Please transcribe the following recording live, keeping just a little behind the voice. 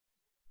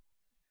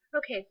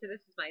Okay, so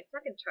this is my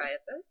second try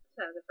at this.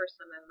 The first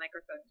time my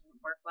microphone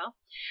didn't work well.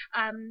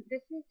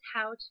 This is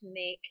how to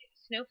make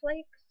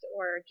snowflakes,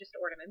 or just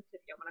ornaments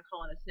if you don't want to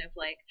call it a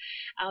snowflake,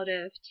 out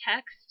of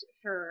text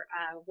for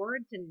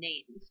words and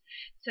names,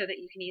 so that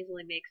you can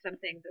easily make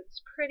something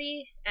that's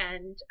pretty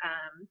and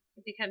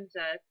it becomes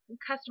a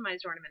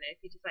customized ornament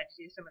if you decide to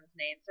do someone's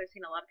name. So I've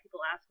seen a lot of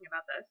people asking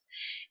about this,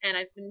 and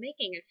I've been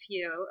making a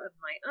few of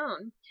my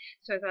own,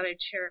 so I thought I'd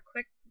share a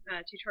quick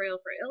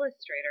tutorial for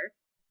Illustrator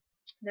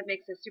that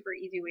makes a super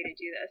easy way to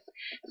do this.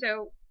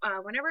 So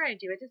whenever I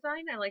do a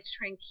design, I like to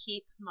try and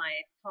keep my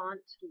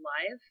font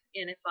live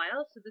in a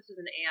file. So this is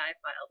an AI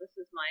file. This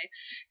is my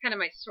kind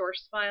of my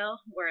source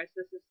file, whereas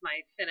this is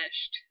my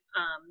finished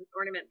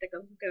ornament that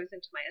goes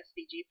into my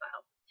SVG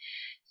file.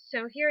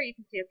 So here you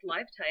can see it's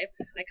live type.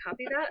 I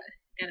copy that,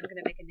 and I'm going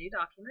to make a new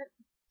document.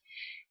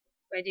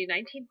 I do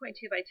 19.2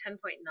 by 10.9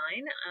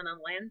 on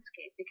a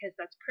landscape because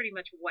that's pretty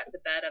much what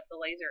the bed of the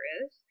laser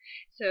is.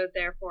 So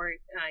therefore,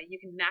 you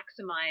can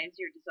maximize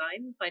your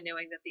design by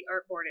knowing that the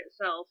artboard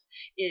itself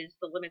is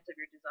the limits of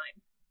your design.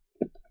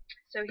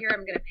 So here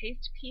I'm going to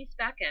paste piece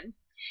back in,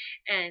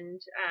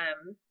 and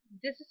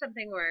this is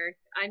something where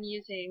I'm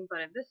using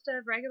Buena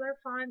Vista regular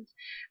font,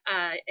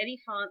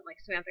 any font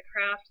like Samantha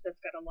Craft that's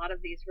got a lot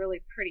of these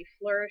really pretty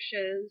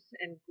flourishes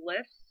and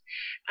glyphs.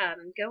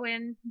 Go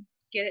in,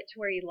 get it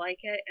to where you like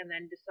it, and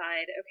then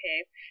decide, okay,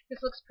 this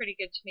looks pretty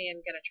good to me,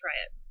 I'm going to try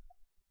it.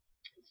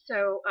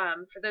 So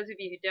for those of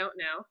you who don't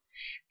know,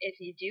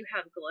 if you do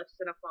have glyphs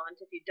in a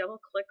font, if you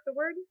double click the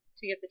word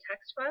to get the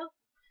text file,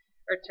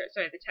 or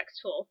sorry, the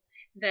text tool,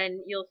 then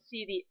you'll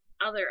see the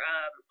other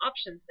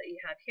options that you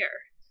have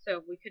here.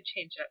 So we could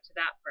change it up to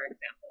that, for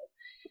example.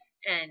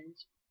 And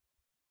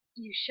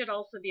you should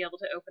also be able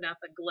to open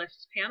up a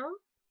Glyphs panel,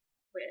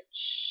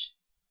 which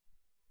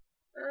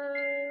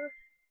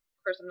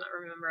of course, I'm not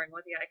remembering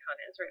what the icon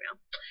is right now.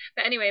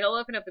 But anyway, it'll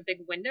open up a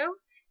big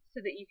window so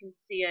that you can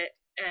see it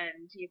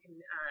and you can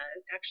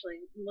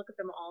actually look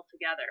at them all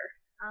together.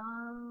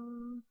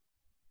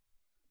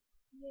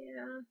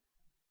 Yeah,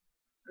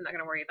 I'm not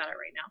going to worry about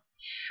it right now,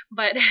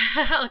 but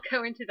I'll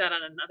go into that on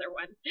another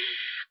one.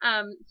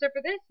 So for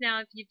this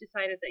now, if you've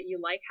decided that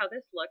you like how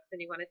this looks and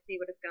you want to see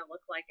what it's going to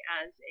look like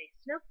as a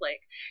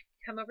snowflake,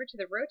 come over to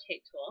the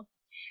rotate tool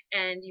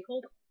and you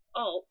hold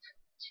Alt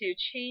to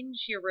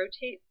change your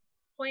rotate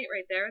point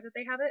right there that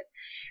they have it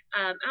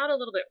out a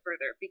little bit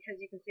further, because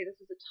you can see this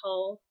is a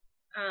tall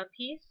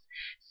piece.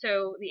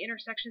 So the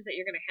intersections that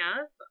you're going to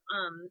have,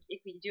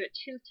 if you do it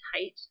too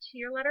tight to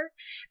your letter,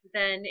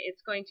 then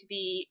it's going to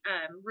be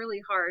really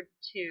hard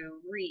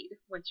to read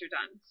once you're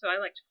done. So I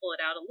like to pull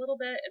it out a little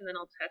bit and then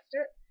I'll test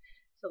it.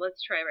 So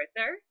let's try right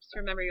there. Just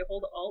remember, you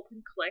hold Alt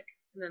and click,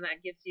 and then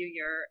that gives you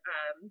your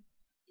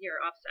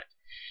offset.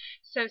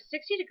 So 60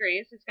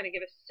 degrees is going to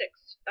give us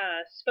 6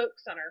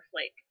 spokes on our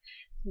flake,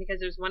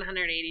 because there's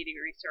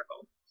 180-degree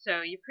circle.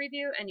 So you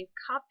preview and you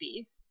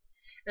copy,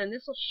 and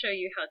this will show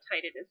you how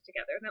tight it is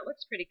together, and that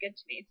looks pretty good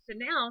to me. So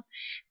now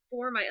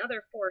for my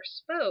other 4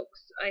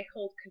 spokes, I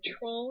hold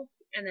Control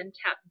and then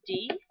tap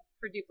D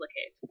for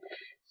duplicate.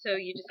 So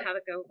you just have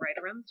it go right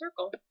around the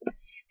circle.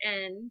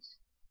 And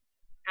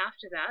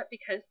after that,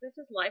 because this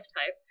is live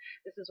type,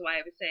 this is why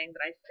I was saying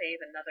that I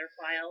save another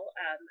file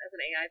as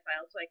an AI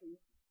file, so I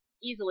can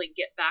easily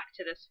get back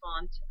to this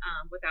font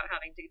without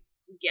having to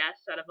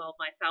guess out of all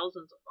my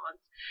thousands of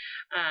fonts.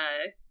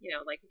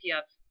 Like if you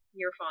have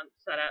your font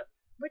set up,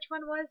 which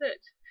one was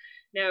it?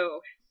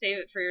 No,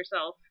 save it for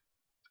yourself.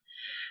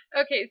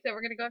 Okay, so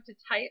we're going to go up to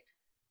Type,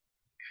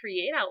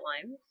 Create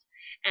Outlines,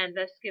 and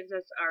this gives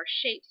us our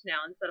shapes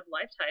now instead of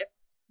live type.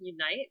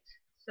 Unite,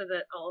 so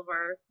that all of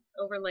our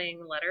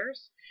overlaying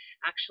letters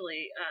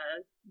actually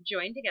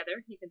join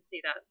together. You can see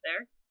that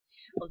there.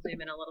 I'll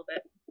zoom in a little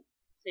bit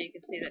so you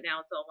can see that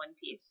now it's all one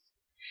piece.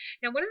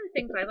 Now, one of the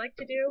things I like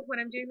to do when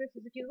I'm doing this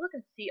is, if you look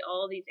and see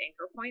all these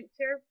anchor points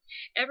here,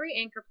 every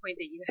anchor point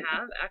that you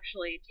have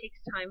actually takes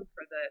time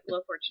for the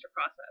Glowforge to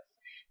process.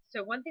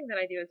 So one thing that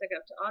I do is I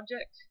go to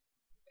Object,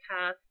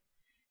 Path,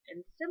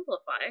 and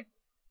Simplify,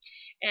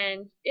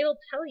 and it'll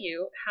tell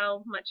you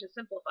how much is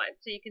simplified.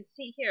 So you can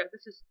see here,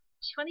 this is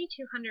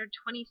 2,226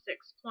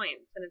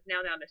 points, and it's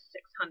now down to 600.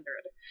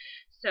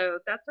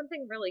 So that's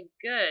something really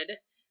good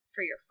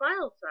for your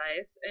file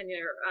size and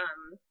your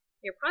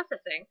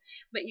processing,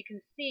 but you can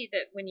see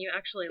that when you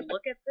actually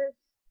look at this,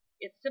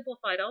 it's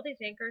simplified all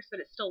these anchors, but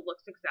it still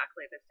looks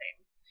exactly the same.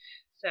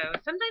 So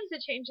sometimes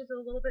it changes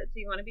a little bit, so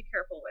you want to be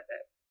careful with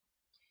it.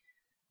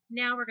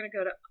 Now we're going to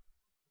go to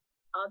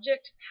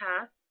Object,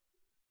 Path,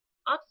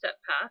 Offset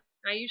Path.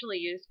 I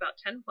usually use about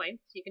 10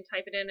 points. You can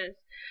type it in as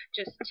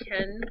just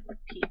 10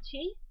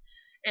 pt,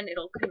 and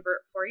it'll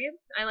convert for you.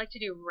 I like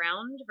to do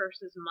round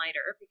versus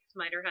miter, because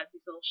miter has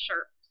these little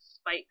sharp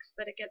spikes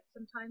that it gets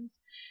sometimes.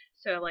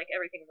 So I like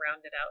everything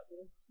rounded out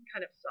and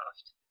kind of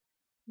soft.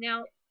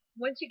 Now,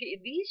 once you get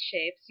these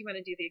shapes, you want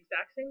to do the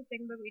exact same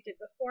thing that we did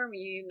before, and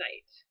we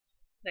unite.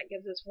 That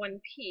gives us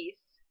one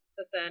piece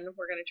that then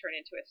we're going to turn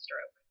into a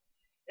stroke.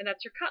 And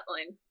that's your cut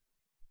line.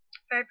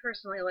 I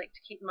personally like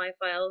to keep my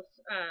files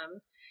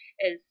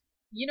as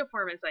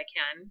uniform as I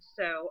can,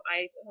 so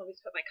I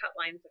always put my cut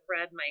lines in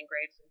red, my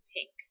engraves in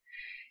pink.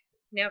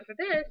 Now for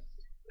this,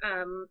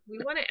 we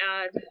want to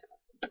add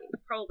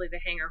probably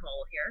the hanger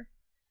hole here,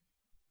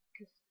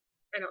 because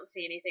I don't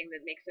see anything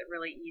that makes it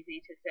really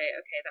easy to say,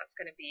 okay, that's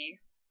going to be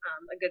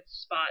a good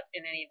spot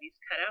in any of these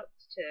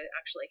cutouts to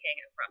actually hang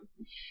it from.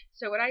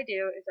 So what I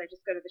do is I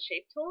just go to the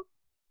shape tool,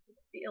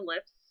 the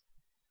ellipse,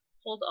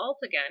 hold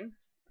Alt again,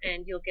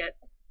 and you'll get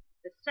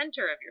the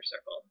center of your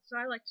circle. So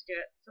I like to do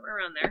it somewhere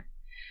around there.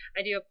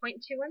 I do a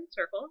 0.21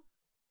 circle.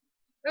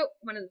 Oh,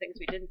 one of the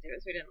things we didn't do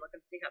is we didn't look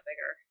and see how big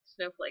our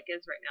snowflake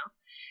is right now.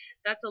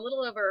 That's a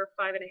little over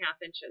 5.5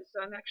 inches,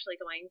 so I'm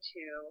actually going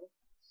to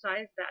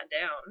size that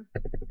down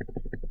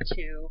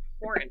to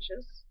 4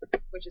 inches,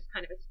 which is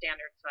kind of a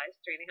standard size,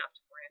 3.5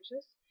 to 4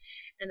 inches.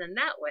 And then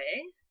that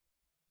way,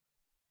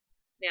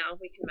 now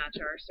we can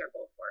match our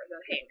circle for the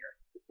hanger.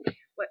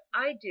 What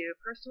I do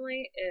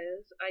personally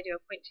is I do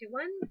a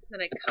 0.21,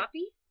 then I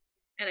copy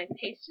and I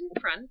paste in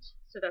front,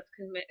 so that's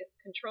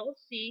Control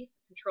C,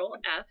 Control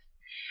F,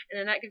 and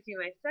then that gives me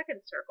my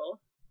second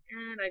circle,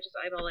 and I just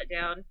eyeball it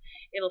down.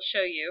 It'll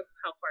show you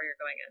how far you're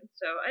going in.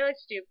 So I like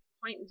to do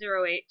 0.08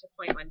 to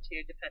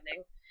 0.12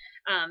 depending.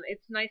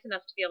 It's nice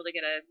enough to be able to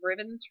get a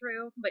ribbon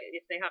through, but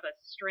if they have a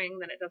string,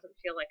 then it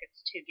doesn't feel like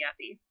it's too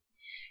gappy.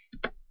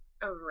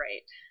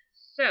 Alright,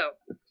 so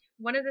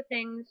one of the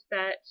things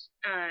that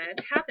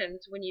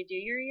happens when you do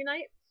your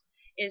unites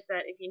is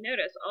that if you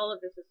notice, all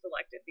of this is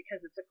selected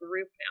because it's a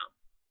group now.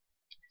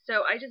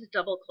 So I just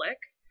double click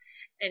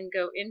and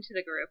go into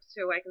the group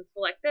so I can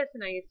select this,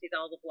 and now you see that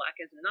all the black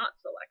is not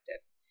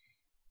selected.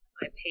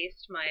 I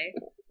paste my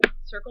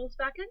circles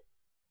back in,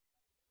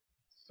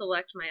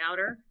 select my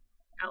outer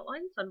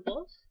outlines on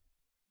both,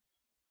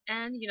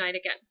 and unite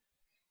again.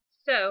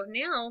 So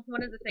now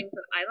one of the things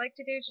that I like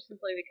to do, just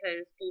simply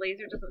because the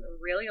laser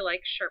doesn't really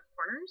like sharp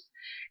corners,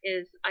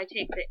 is I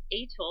take the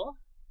A tool,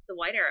 the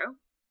white arrow,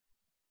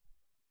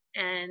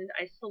 and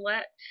I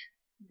select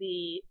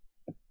the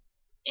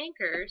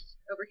anchors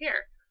over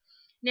here.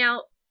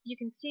 Now you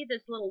can see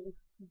this little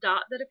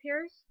dot that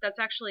appears. That's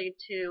actually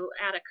to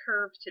add a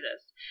curve to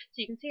this.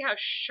 So you can see how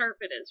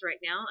sharp it is right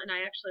now, and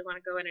I actually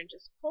want to go in and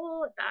just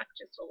pull it back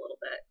just a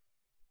little bit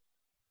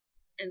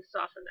and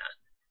soften that.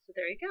 So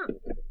there you go.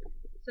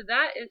 So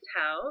that is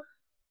how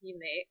you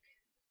make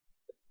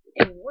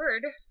a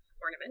word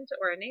ornament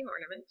or a name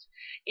ornament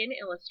in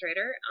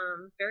Illustrator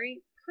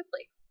very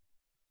quickly.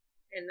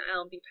 And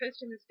I'll be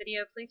posting this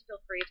video. Please feel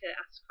free to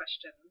ask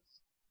questions.